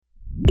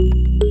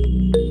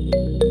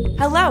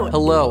Hello.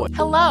 Hello.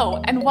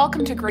 Hello, and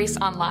welcome to Grace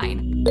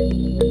Online.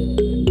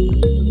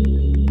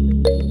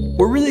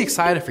 We're really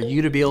excited for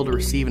you to be able to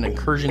receive an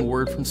encouraging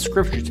word from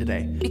Scripture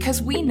today.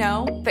 Because we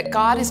know that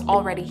God is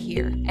already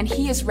here, and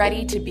He is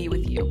ready to be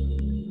with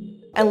you.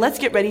 And let's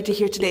get ready to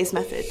hear today's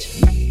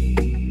message.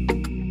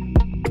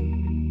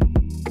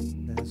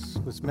 As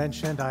was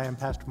mentioned, I am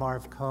Pastor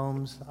Marv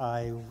Combs.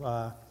 I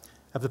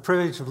have the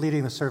privilege of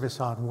leading the service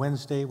on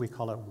Wednesday. We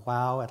call it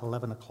WOW at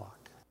 11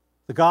 o'clock.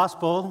 The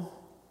Gospel,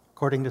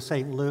 according to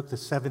St. Luke, the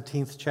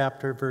 17th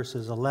chapter,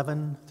 verses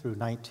 11 through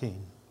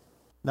 19.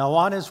 Now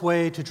on his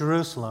way to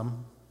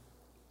Jerusalem,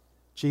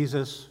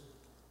 Jesus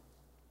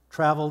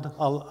traveled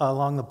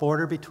along the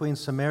border between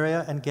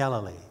Samaria and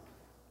Galilee.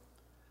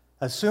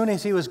 As soon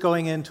as he was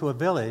going into a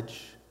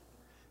village,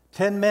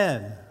 10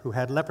 men who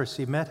had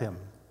leprosy met him.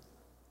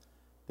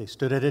 They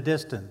stood at a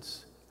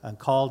distance and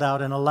called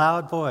out in a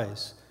loud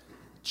voice,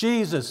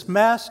 "Jesus,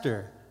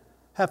 Master,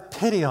 have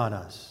pity on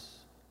us."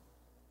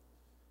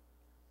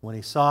 When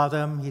he saw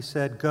them, he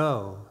said,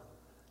 "Go,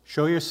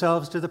 show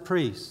yourselves to the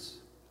priests."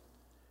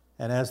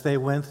 And as they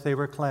went, they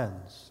were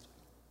cleansed.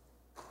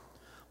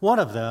 One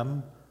of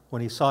them,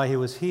 when he saw he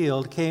was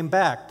healed, came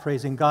back,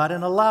 praising God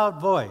in a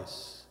loud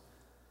voice,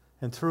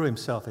 and threw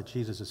himself at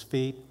Jesus'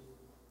 feet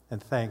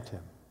and thanked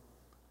him.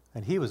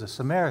 And he was a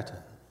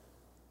Samaritan.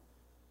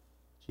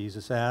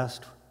 Jesus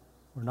asked,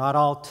 "Were not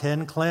all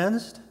 10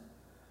 cleansed?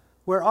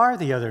 Where are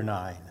the other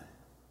 9?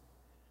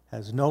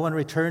 Has no one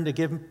returned to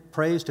give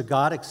praise to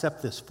God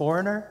except this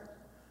foreigner?"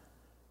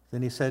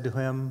 Then he said to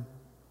him,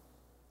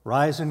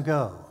 "Rise and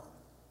go.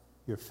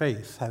 Your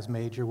faith has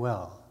made you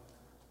well."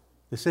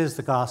 This is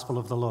the gospel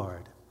of the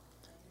Lord.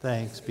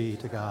 Thanks be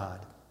to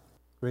God.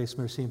 Grace,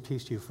 mercy, and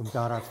peace to you from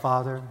God our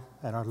Father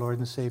and our Lord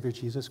and Savior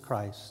Jesus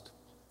Christ.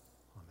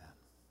 Amen.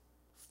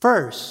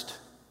 First,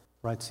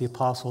 writes the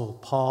Apostle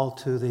Paul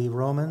to the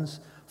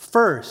Romans,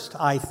 first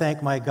I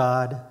thank my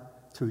God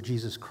through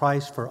Jesus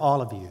Christ for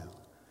all of you,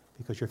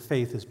 because your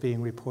faith is being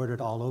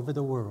reported all over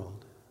the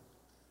world.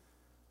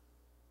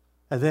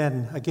 And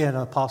then, again,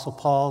 Apostle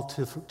Paul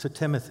to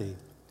Timothy,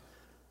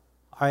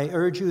 I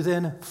urge you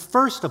then,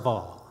 first of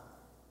all,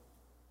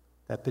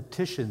 that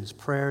petitions,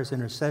 prayers,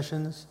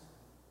 intercessions,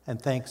 and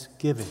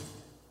thanksgiving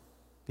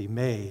be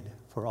made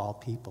for all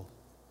people.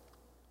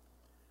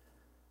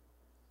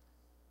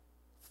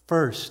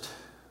 First,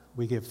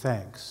 we give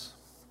thanks.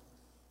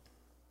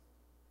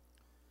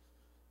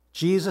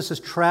 Jesus is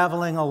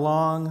traveling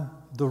along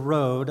the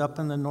road up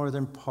in the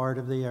northern part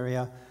of the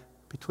area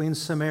between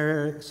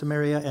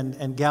Samaria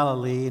and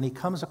Galilee, and he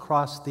comes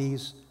across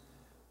these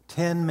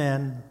 10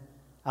 men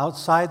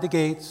outside the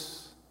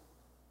gates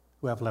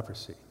who have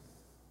leprosy.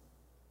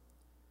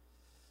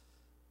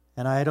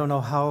 And I don't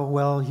know how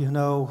well you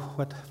know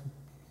what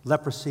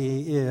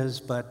leprosy is,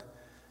 but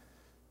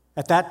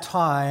at that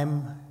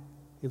time,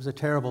 it was a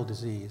terrible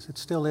disease. It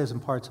still is in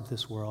parts of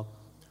this world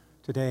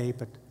today,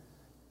 but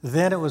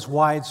then it was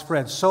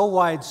widespread, so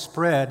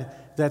widespread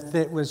that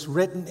it was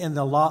written in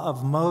the law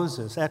of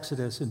Moses,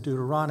 Exodus and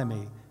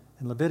Deuteronomy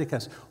and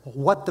Leviticus,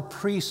 what the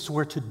priests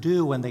were to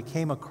do when they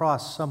came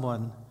across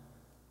someone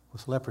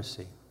with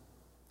leprosy.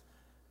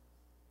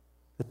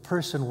 The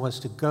person was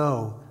to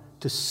go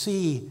to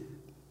see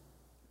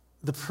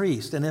the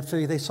priest, and if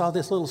they saw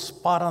this little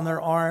spot on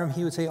their arm,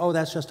 he would say, "Oh,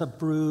 that's just a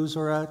bruise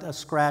or a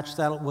scratch,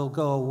 that will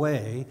go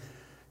away.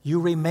 You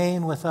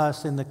remain with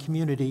us in the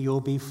community, you'll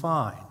be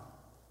fine."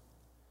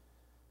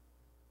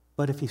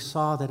 But if he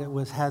saw that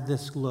it had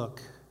this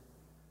look,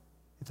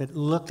 if it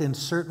looked in a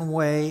certain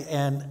way,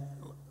 and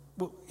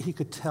he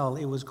could tell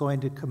it was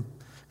going to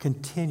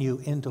continue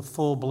into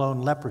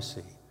full-blown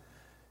leprosy,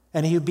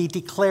 and he would be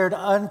declared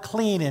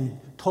unclean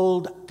and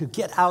told to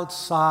get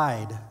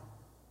outside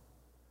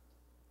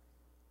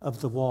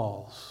of the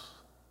walls.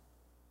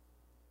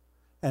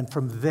 And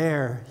from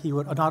there, he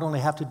would not only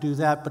have to do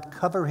that, but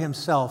cover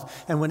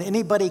himself. And when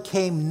anybody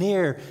came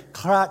near,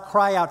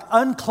 cry out,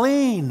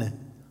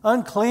 "Unclean!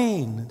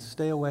 Unclean!" and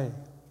stay away.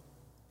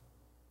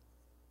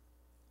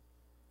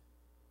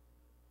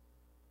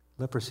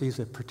 Leprosy is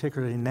a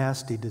particularly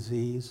nasty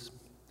disease.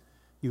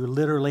 You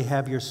literally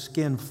have your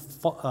skin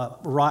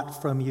rot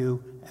from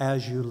you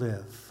as you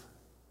live.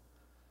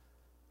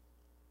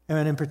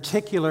 And in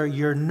particular,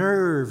 your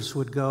nerves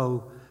would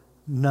go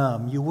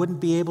numb. You wouldn't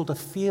be able to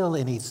feel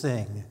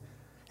anything.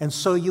 And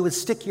so you would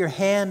stick your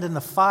hand in the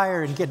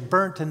fire and get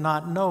burnt and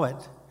not know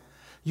it.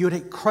 You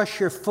would crush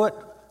your foot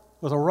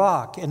with a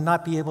rock and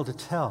not be able to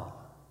tell,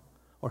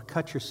 or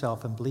cut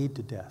yourself and bleed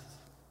to death.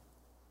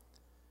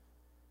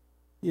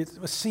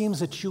 It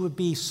seems that you would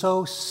be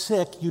so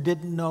sick you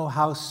didn't know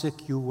how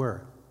sick you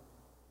were.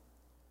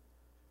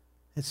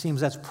 It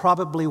seems that's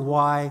probably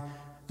why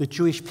the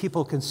Jewish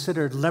people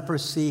considered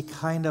leprosy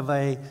kind of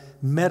a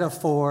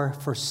metaphor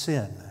for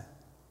sin.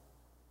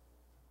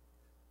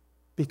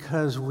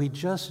 Because we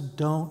just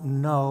don't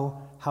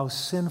know how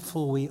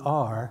sinful we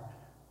are,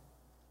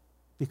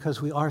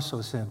 because we are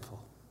so sinful.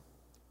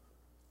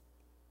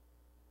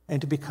 And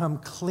to become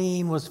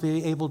clean was to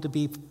be able to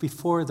be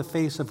before the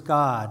face of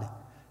God.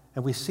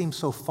 And we seem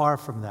so far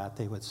from that,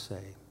 they would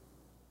say.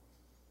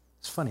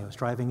 It's funny, I was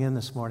driving in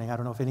this morning. I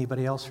don't know if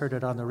anybody else heard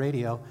it on the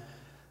radio.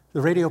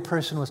 The radio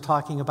person was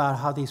talking about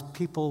how these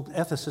people,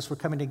 ethicists, were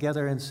coming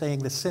together and saying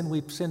the sin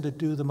we sin to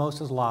do the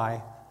most is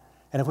lie.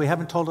 And if we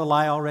haven't told a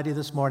lie already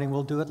this morning,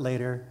 we'll do it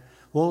later.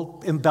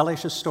 We'll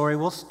embellish a story.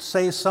 We'll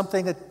say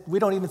something that we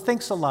don't even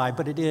think's a lie,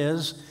 but it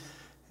is.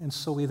 And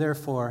so we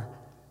therefore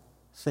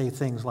say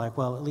things like,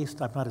 well, at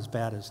least I'm not as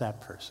bad as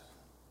that person.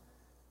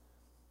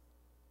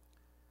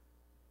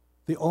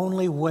 The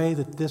only way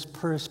that this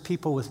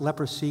people with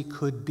leprosy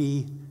could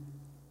be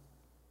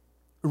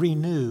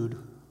renewed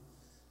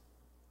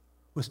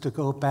was to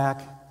go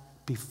back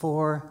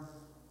before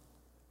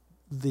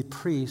the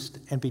priest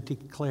and be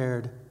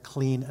declared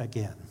clean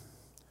again.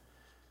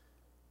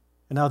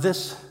 And now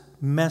this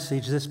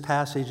message, this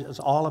passage is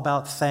all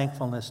about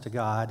thankfulness to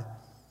God.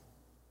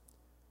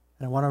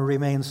 And I want to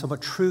remain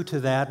somewhat true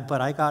to that,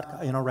 but I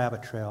got in a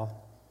rabbit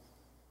trail.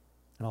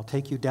 And I'll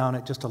take you down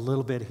it just a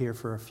little bit here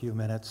for a few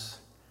minutes.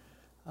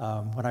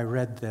 When I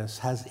read this,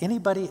 has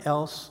anybody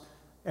else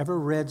ever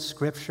read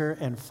Scripture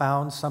and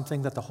found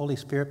something that the Holy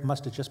Spirit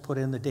must have just put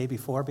in the day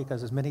before?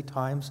 Because as many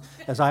times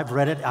as I've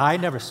read it, I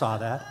never saw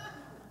that.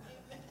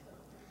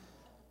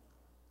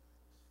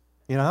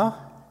 You know?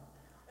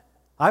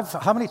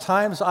 How many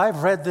times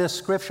I've read this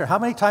Scripture? How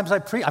many times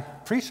I've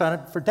preached on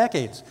it for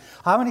decades?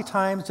 How many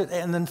times,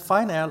 and then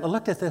finally I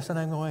looked at this and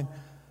I'm going,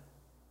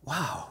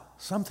 wow,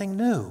 something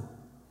new.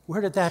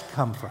 Where did that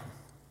come from?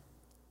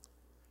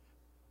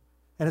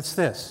 And it's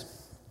this.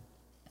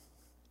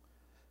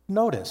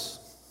 Notice,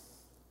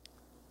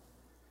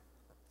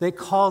 they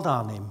called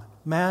on him,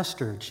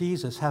 Master,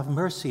 Jesus, have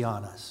mercy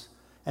on us.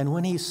 And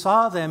when he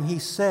saw them, he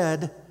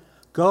said,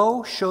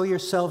 go show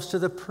yourselves to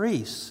the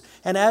priests.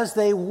 And as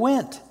they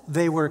went,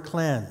 they were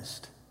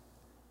cleansed.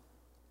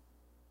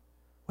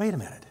 Wait a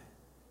minute.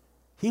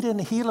 He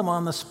didn't heal them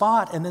on the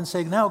spot and then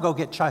say, now go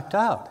get checked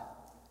out.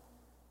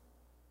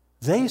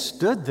 They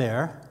stood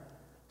there,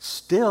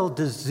 still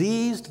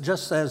diseased,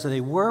 just as they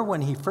were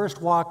when he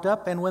first walked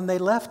up and when they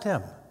left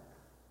him.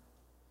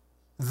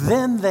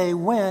 Then they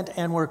went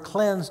and were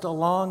cleansed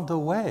along the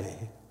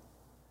way.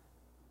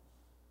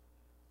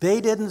 They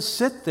didn't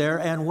sit there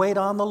and wait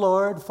on the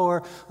Lord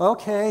for,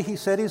 okay, he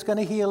said he's going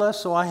to heal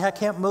us, so I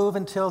can't move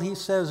until he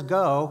says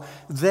go.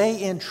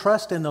 They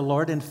entrust in the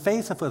Lord, in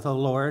faith with the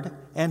Lord,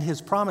 and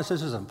his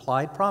promises, his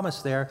implied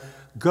promise there,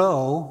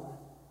 go.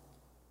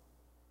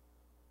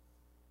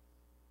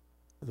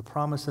 The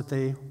promise that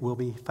they will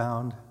be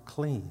found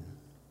clean.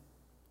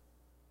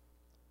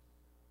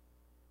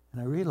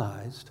 And I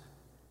realized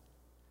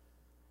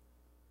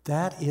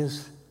that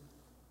is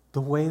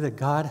the way that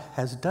God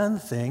has done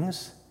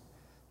things.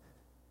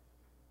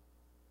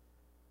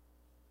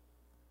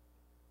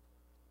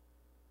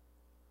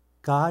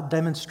 God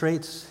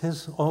demonstrates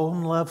his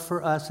own love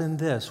for us in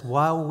this.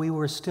 While we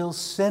were still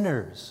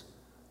sinners,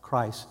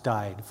 Christ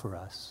died for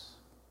us.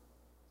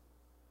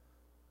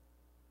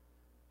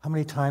 How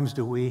many times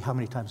do we, how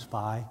many times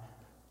I,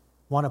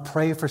 want to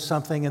pray for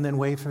something and then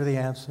wait for the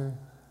answer?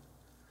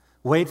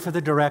 Wait for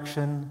the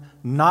direction,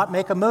 not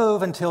make a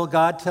move until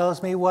God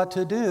tells me what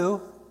to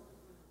do.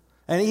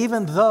 And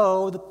even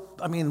though,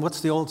 what's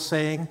the old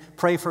saying?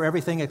 Pray for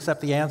everything except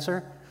the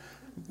answer.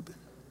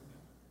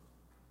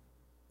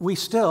 We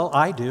still,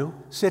 I do,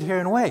 sit here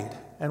and wait.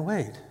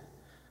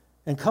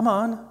 And come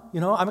on,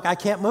 I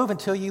can't move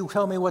until you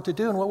tell me what to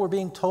do. And what we're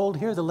being told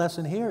here, the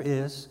lesson here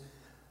is,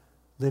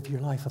 live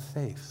your life of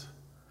faith.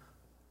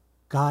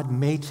 God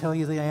may tell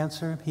you the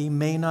answer. He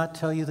may not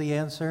tell you the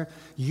answer.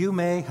 You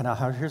may. Now,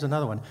 here's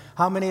another one.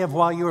 How many of,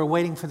 while you were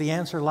waiting for the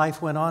answer, life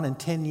went on, and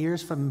 10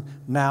 years from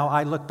now,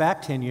 I look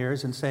back 10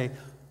 years and say,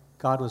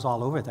 God was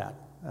all over that,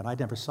 and I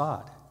never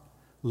saw it.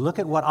 Look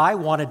at what I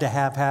wanted to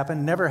have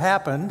happen, never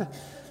happened,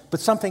 but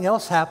something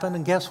else happened,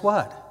 and guess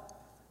what?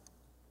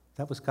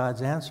 That was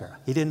God's answer.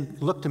 He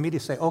didn't look to me to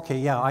say, okay,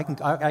 yeah, I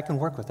can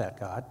work with that,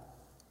 God.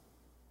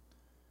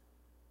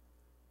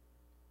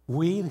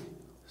 We,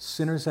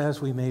 sinners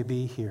as we may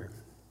be here,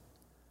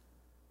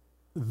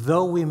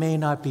 though we may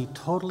not be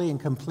totally and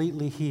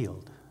completely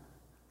healed,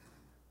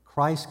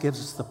 Christ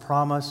gives us the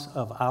promise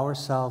of our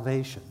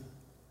salvation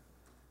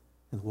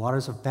in the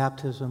waters of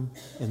baptism,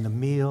 in the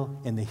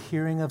meal, in the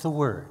hearing of the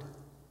word.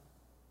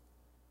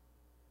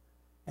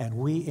 And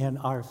we, in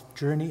our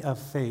journey of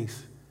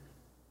faith,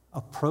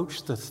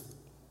 approach the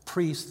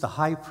priest, the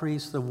high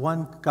priest, the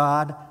one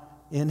God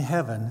in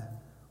heaven,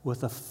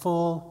 with a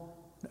full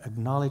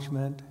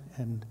acknowledgement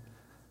and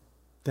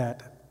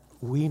that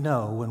we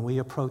know when we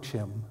approach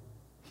him,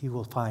 he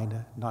will find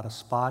not a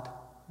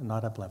spot,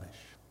 not a blemish.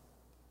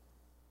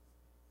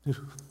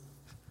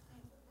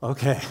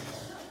 Okay.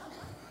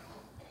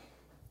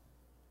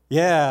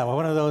 Yeah,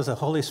 one of those the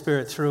Holy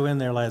Spirit threw in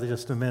there like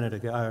just a minute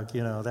ago.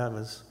 That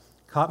was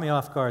caught me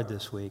off guard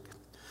this week.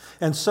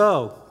 And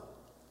so,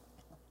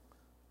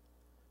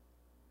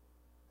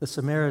 the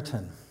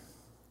Samaritan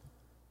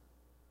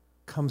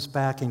comes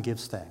back and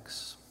gives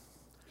thanks.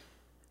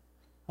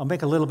 I'll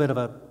make a little bit of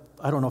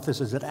I don't know if this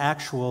is an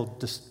actual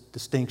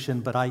distinction,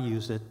 but I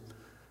use it.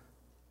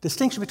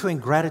 Distinction between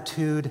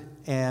gratitude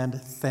and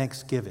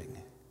thanksgiving.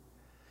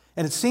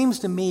 And it seems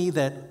to me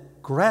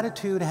that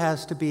gratitude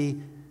has to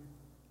be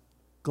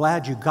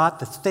glad you got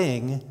the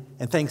thing,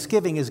 and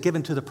thanksgiving is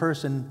given to the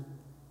person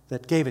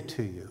that gave it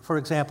to you. For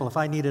example, if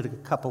I needed a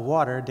cup of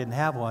water, didn't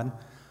have one,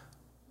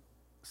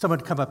 someone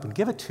would come up and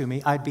give it to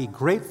me, I'd be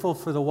grateful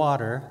for the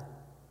water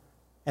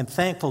and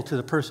thankful to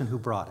the person who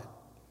brought it.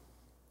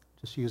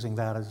 Just using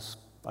that as,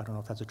 I don't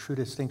know if that's a true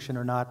distinction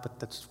or not, but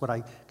that's what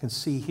I can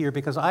see here,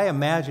 because I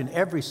imagine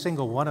every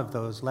single one of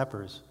those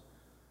lepers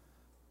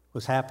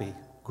was happy,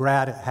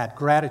 had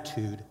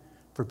gratitude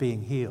for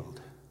being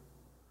healed.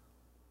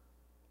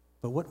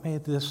 But what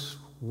made this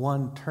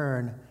one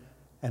turn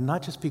and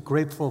not just be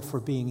grateful for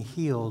being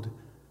healed,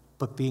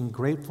 but being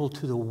grateful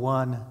to the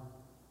one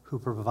who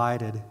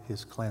provided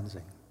his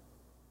cleansing?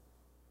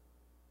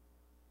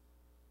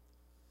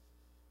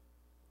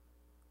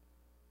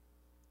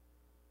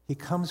 He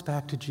comes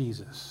back to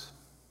Jesus.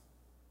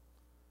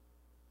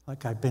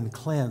 Like, I've been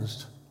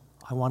cleansed.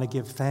 I want to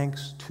give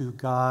thanks to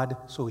God.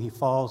 So he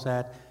falls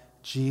at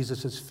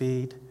Jesus'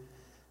 feet.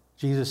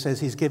 Jesus says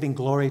he's giving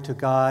glory to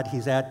God.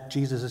 He's at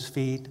Jesus'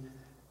 feet.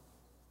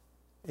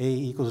 A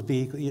equals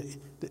B.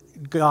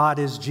 God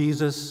is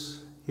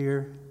Jesus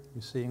here.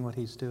 You're seeing what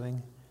he's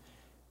doing?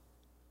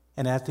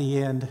 And at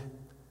the end,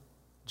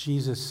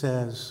 Jesus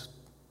says,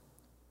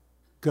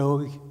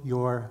 go,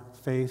 your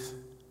faith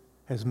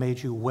has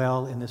made you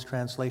well. In this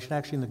translation.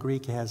 Actually, in the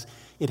Greek,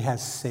 it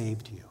has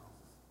saved you.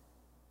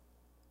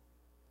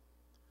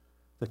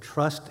 The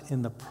trust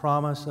in the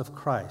promise of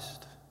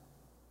Christ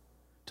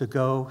to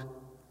go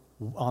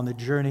on the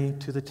journey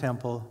to the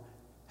temple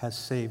has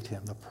saved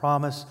him. The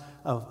promise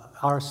of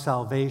our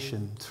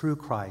salvation through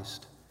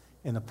Christ,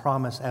 and the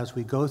promise as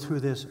we go through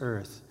this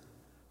earth,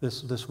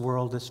 this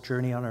world, this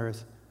journey on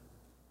earth,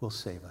 will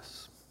save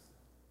us.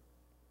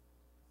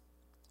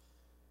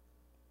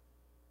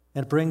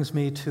 And it brings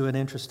me to an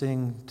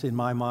interesting, in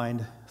my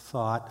mind,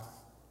 thought.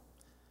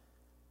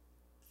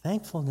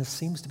 Thankfulness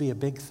seems to be a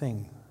big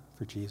thing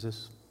for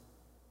Jesus.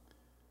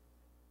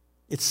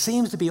 It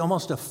seems to be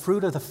almost a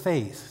fruit of the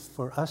faith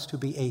for us to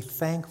be a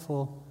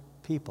thankful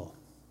people.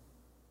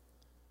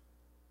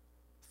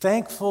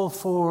 Thankful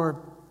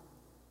for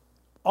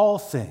all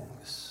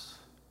things.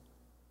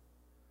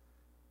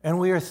 And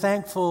we are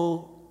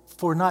thankful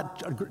for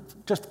not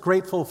just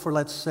grateful for,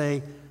 let's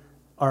say,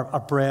 our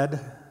bread,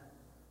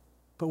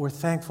 but we're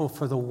thankful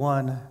for the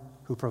one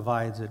who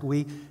provides it.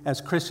 We, as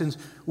Christians,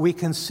 we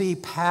can see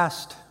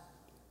past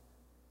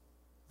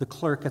the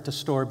clerk at the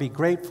store, be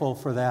grateful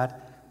for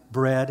that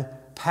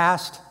bread,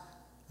 past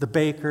the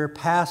baker,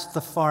 past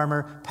the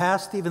farmer,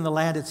 past even the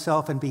land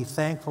itself, and be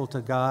thankful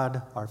to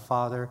God, our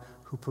Father,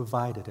 who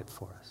provided it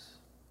for us.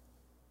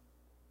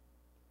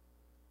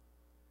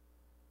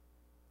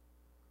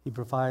 He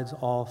provides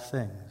all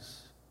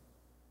things.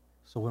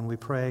 So when we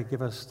pray,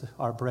 give us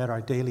our bread,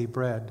 our daily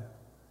bread,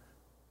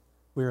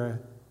 we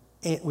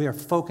are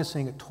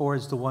focusing it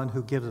towards the one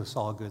who gives us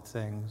all good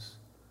things,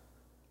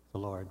 the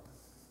Lord.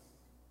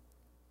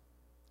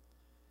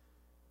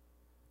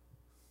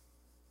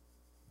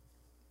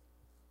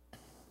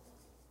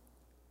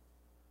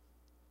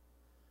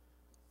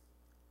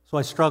 So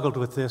I struggled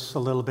with this a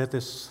little bit,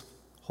 this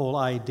whole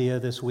idea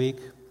this week.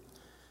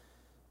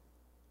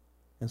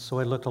 And so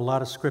I looked a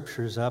lot of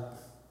scriptures up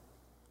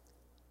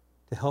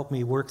to help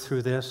me work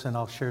through this, and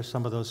I'll share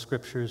some of those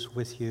scriptures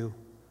with you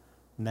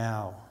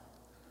now.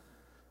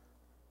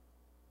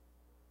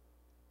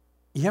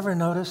 You ever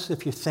notice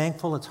if you're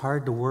thankful, it's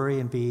hard to worry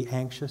and be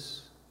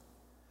anxious?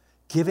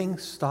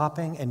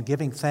 Stopping and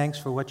giving thanks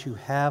for what you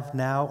have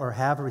now or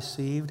have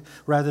received,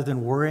 rather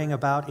than worrying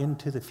about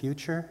into the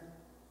future.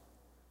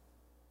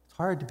 It's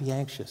hard to be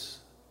anxious.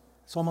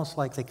 It's almost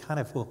like they kind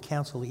of will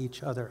cancel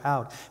each other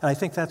out. And I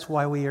think that's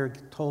why we are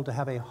told to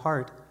have a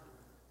heart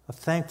of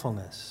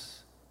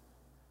thankfulness.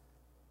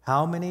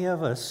 How many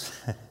of us,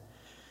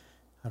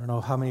 I don't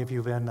know how many of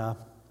you have been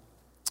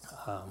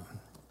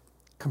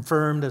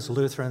confirmed as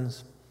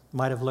Lutherans,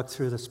 might have looked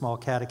through the small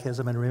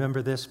catechism and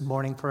remember this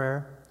morning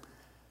prayer.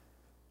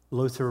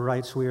 Luther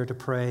writes, we are to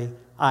pray,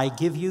 I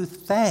give you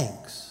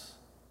thanks,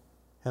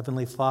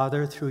 Heavenly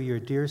Father, through your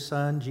dear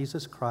Son,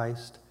 Jesus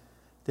Christ,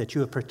 that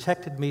you have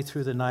protected me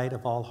through the night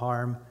of all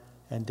harm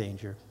and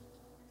danger.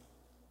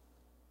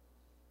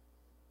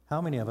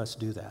 How many of us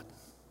do that?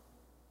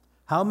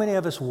 How many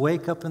of us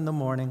wake up in the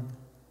morning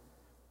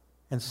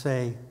and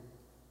say,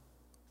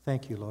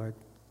 thank you, Lord.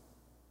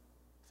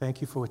 Thank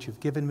you for what you've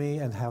given me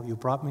and how you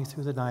brought me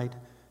through the night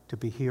to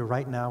be here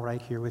right now,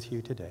 right here with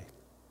you today.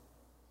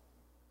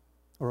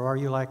 Or are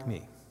you like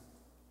me?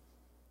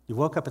 You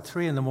woke up at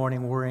 3 in the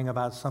morning worrying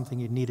about something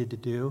you needed to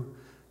do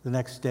the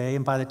next day,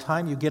 and by the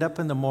time you get up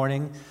in the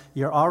morning,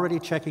 you're already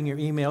checking your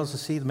emails to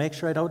see, make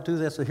sure I don't do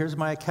this, so here's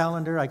my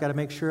calendar, I got to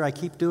make sure I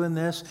keep doing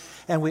this,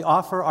 and we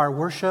offer our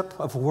worship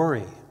of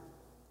worry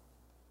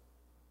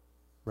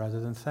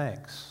rather than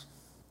thanks.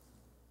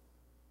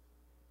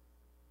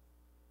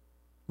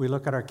 We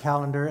look at our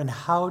calendar, and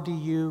how do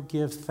you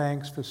give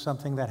thanks for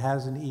something that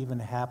hasn't even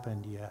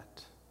happened yet?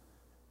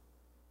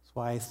 That's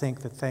why I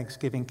think that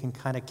Thanksgiving can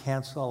kind of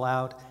cancel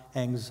out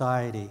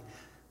anxiety.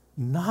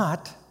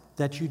 Not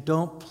that you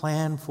don't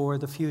plan for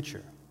the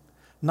future.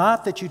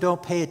 Not that you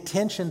don't pay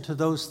attention to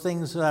those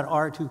things that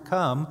are to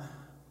come,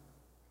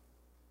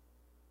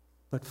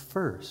 but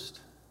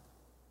first,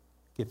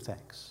 give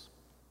thanks.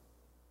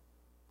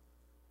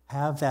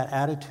 Have that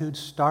attitude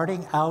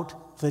starting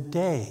out the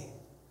day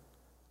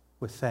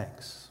with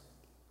thanks.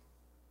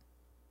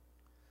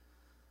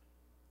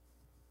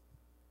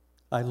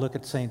 I look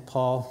at St.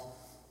 Paul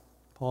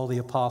the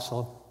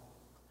Apostle.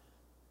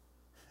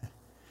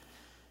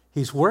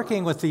 He's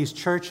working with these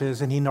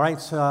churches, and he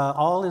writes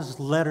all his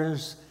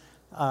letters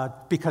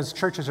because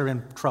churches are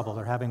in trouble.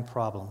 They're having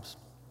problems.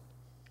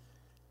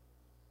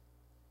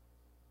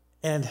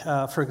 And,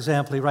 for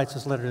example, he writes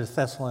his letter to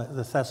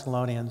the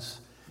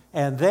Thessalonians.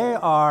 And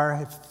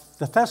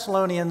the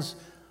Thessalonians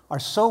are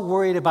so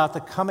worried about the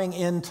coming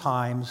end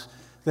times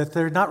that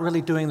they're not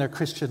really doing their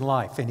Christian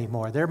life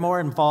anymore. They're more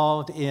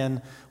involved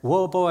in,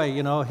 whoa, boy,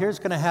 here's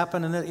going to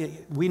happen. And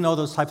we know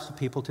those types of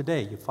people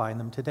today. You find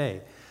them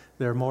today.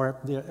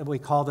 We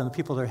call them the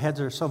people, their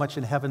heads are so much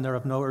in heaven, they're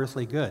of no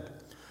earthly good.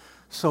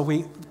 So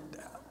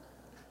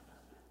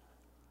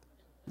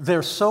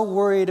they're so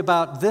worried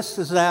about this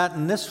is that,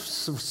 and this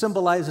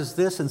symbolizes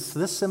this, and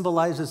this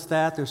symbolizes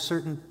that. There's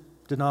certain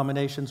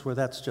denominations where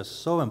that's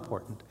just so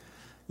important.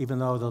 Even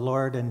though the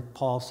Lord and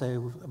Paul say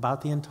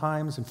about the end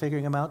times and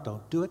figuring them out,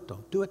 don't do it,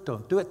 don't do it,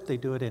 don't do it, they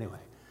do it anyway.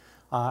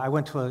 I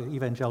went to an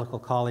evangelical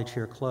college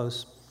here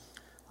close,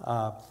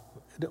 right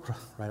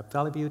up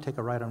Valley View, take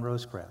a right on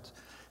Rosecrans.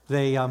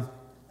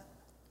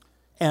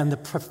 And the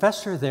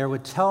professor there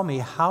would tell me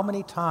how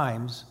many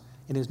times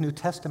in his New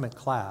Testament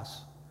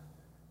class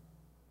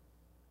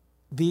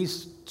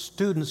these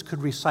students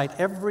could recite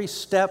every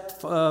step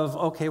of,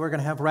 okay, we're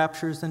going to have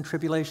raptures and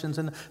tribulations,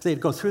 and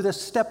they'd go through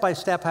this step by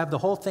step, have the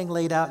whole thing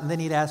laid out, and then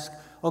he'd ask,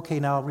 okay,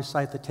 now I'll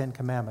recite the 10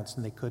 Commandments,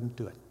 and they couldn't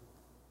do it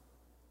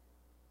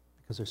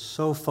because they're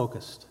so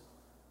focused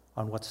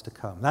on what's to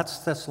come. That's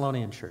the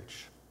Thessalonian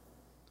church.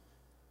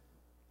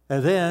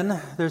 And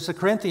then there's the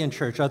Corinthian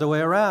church, other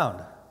way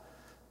around.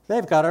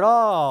 They've got it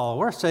all.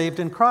 We're saved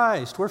in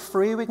Christ. We're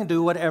free. We can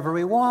do whatever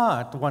we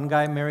want. One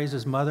guy marries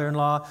his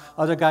mother-in-law.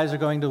 Other guys are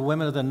going to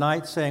women of the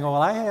night saying, well,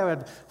 I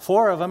had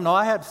 4 of them. No,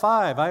 I had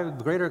 5.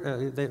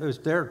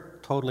 They're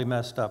totally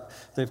messed up.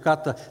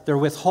 They're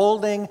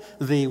withholding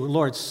the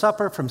Lord's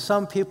Supper from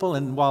some people,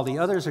 and while the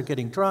others are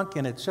getting drunk,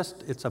 and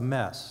it's a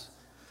mess.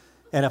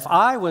 And if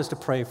I was to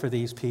pray for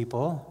these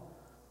people,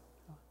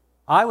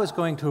 I was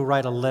going to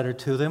write a letter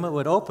to them. It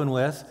would open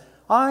with,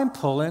 I'm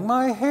pulling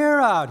my hair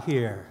out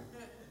here.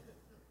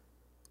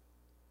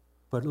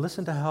 But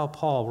listen to how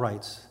Paul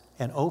writes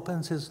and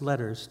opens his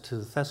letters to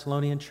the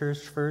Thessalonian church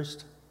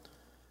first,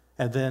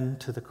 and then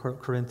to the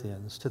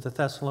Corinthians, to the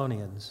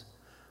Thessalonians.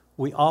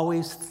 We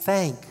always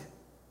thank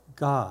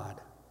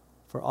God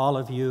for all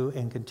of you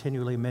and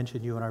continually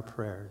mention you in our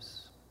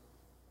prayers.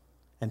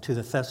 And to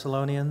the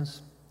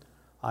Thessalonians,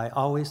 I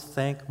always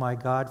thank my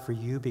God for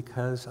you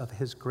because of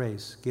his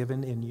grace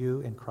given in you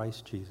in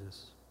Christ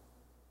Jesus.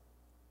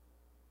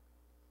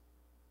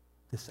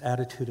 This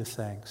attitude of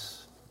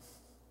thanks.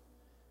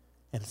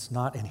 And it's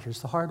not, and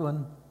here's the hard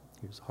one.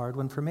 Here's the hard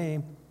one for me.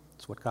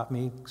 It's what got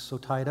me so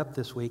tied up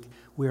this week.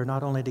 We are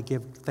not only to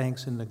give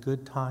thanks in the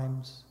good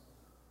times,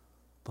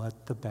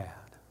 but the bad.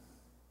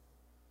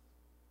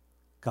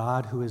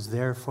 God, who is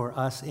there for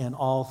us in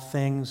all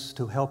things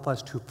to help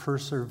us to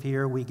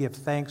persevere, we give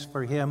thanks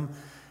for him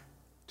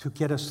to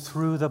get us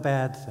through the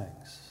bad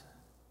things.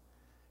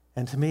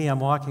 And to me, I'm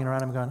walking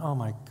around, I'm going, oh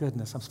my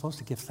goodness, I'm supposed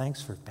to give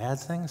thanks for bad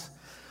things?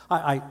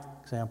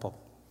 Example.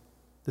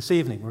 This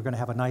evening, we're going to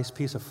have a nice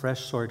piece of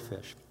fresh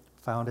swordfish.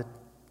 Found it.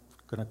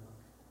 Going to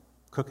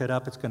cook it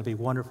up. It's going to be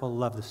wonderful.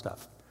 Love the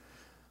stuff.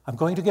 I'm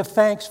going to give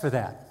thanks for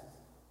that.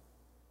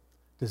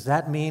 Does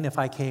that mean if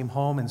I came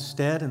home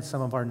instead and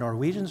some of our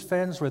Norwegian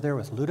friends were there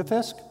with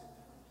lutefisk?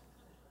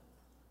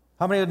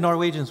 How many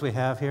Norwegians we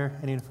have here?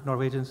 Any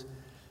Norwegians?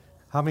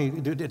 How many?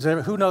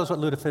 Who knows what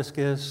lutefisk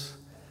is?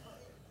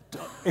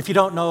 If you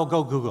don't know,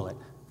 go Google it.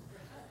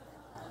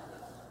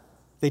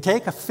 They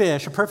take a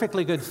fish, a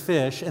perfectly good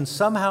fish, and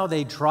somehow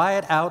they dry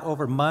it out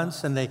over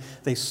months, and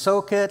they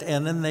soak it,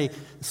 and then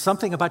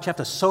something about you have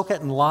to soak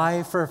it in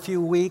lye for a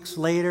few weeks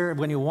later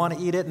when you want to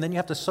eat it, and then you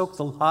have to soak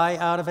the lye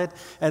out of it,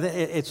 and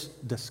it's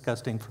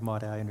disgusting from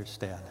what I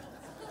understand.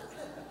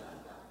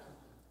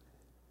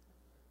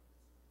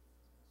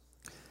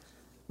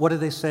 What do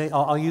they say?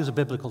 I'll use a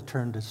biblical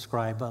term to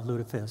describe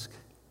lutefisk.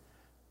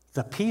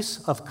 The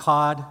piece of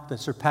cod that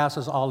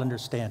surpasses all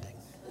understanding.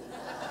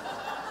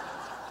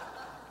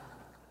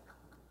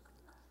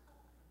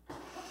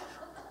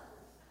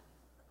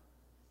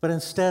 But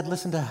instead,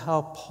 listen to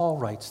how Paul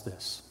writes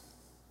this.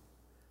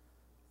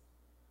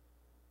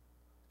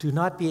 Do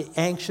not be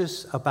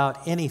anxious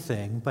about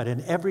anything, but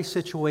in every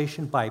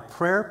situation, by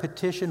prayer,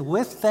 petition,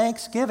 with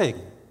thanksgiving,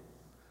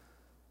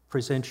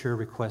 present your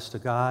requests to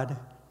God,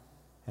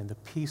 and the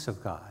peace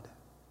of God,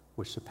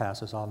 which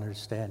surpasses all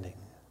understanding,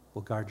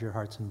 will guard your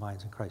hearts and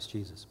minds in Christ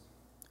Jesus.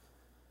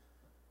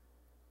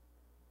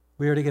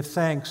 We are to give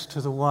thanks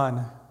to the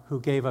one who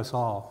gave us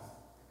all,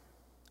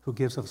 who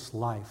gives us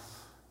life,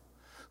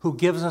 who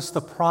gives us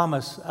the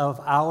promise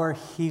of our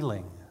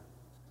healing,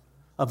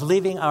 of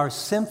leaving our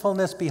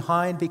sinfulness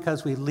behind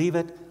because we leave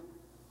it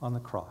on the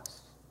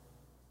cross.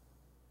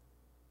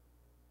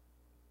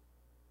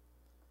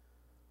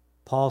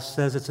 Paul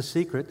says it's a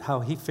secret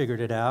how he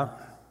figured it out.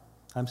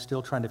 I'm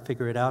still trying to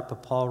figure it out,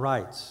 but Paul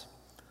writes,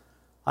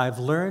 I've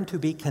learned to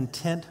be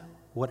content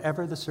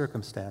whatever the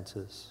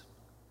circumstances.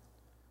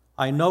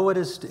 I know what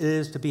it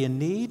is to be in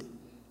need,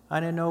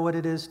 and I know what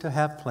it is to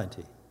have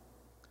plenty.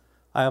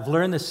 I have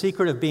learned the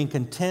secret of being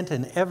content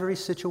in every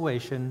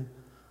situation,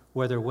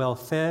 whether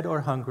well-fed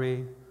or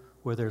hungry,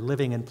 whether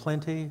living in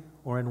plenty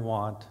or in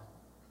want.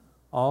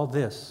 All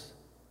this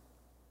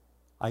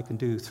I can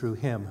do through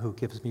him who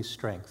gives me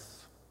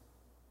strength.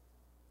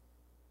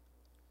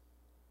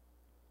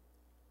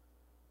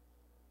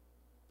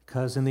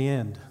 Because in the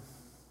end,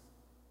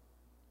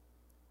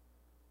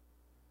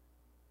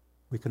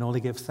 we can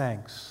only give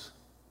thanks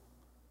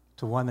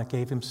to one that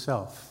gave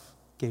himself,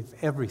 gave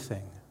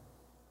everything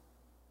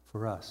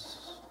for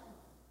us.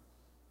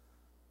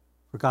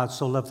 For God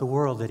so loved the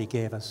world that he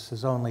gave us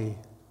his only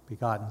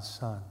begotten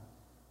Son.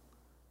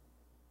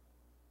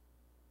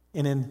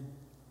 And in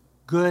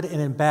good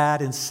and in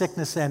bad, in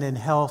sickness and in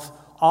health,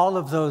 all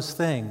of those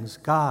things,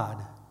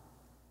 God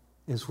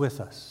is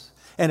with us.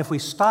 And if we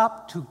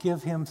stop to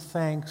give him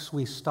thanks,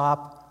 we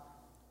stop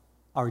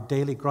our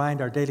daily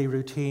grind, our daily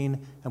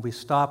routine, and we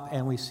stop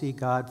and we see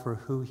God for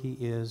who he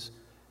is,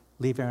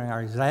 leaving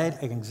our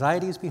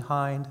anxieties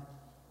behind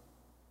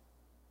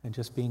and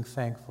just being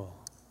thankful.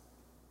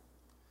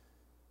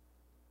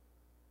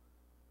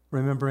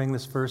 Remembering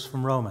this verse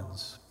from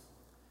Romans.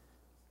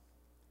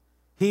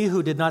 He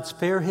who did not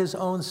spare his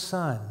own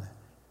Son,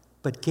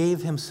 but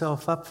gave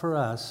himself up for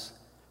us,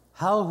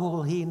 how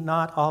will he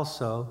not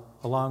also,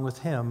 along with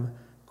him,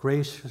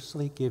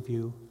 graciously give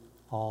you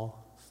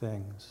all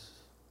things?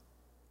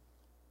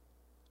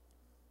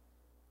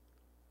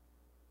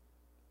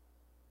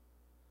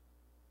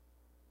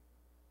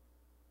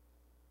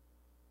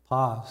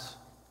 Pause.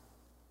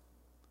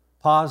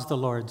 Pause, the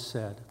Lord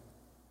said.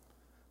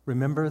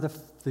 Remember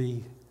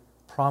the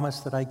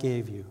promise that I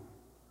gave you.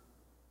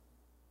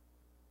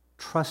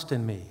 Trust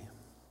in me.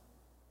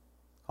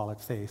 Call it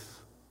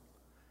faith.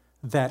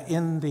 That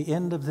in the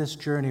end of this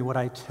journey, what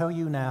I tell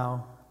you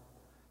now,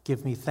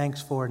 give me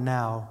thanks for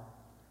now,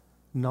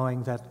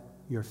 knowing that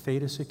your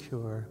fate is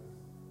secure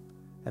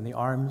and the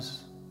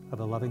arms of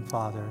a loving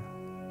Father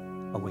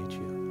await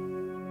you.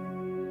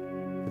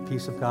 The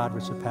peace of God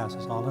which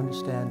surpasses all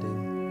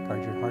understanding,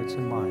 guard your hearts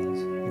and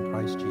minds in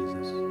Christ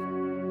Jesus.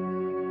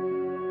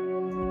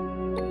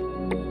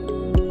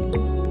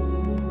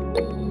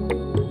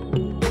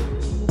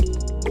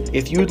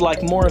 If you'd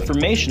like more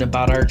information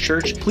about our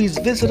church, please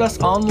visit us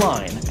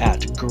online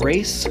at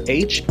gracehb.org.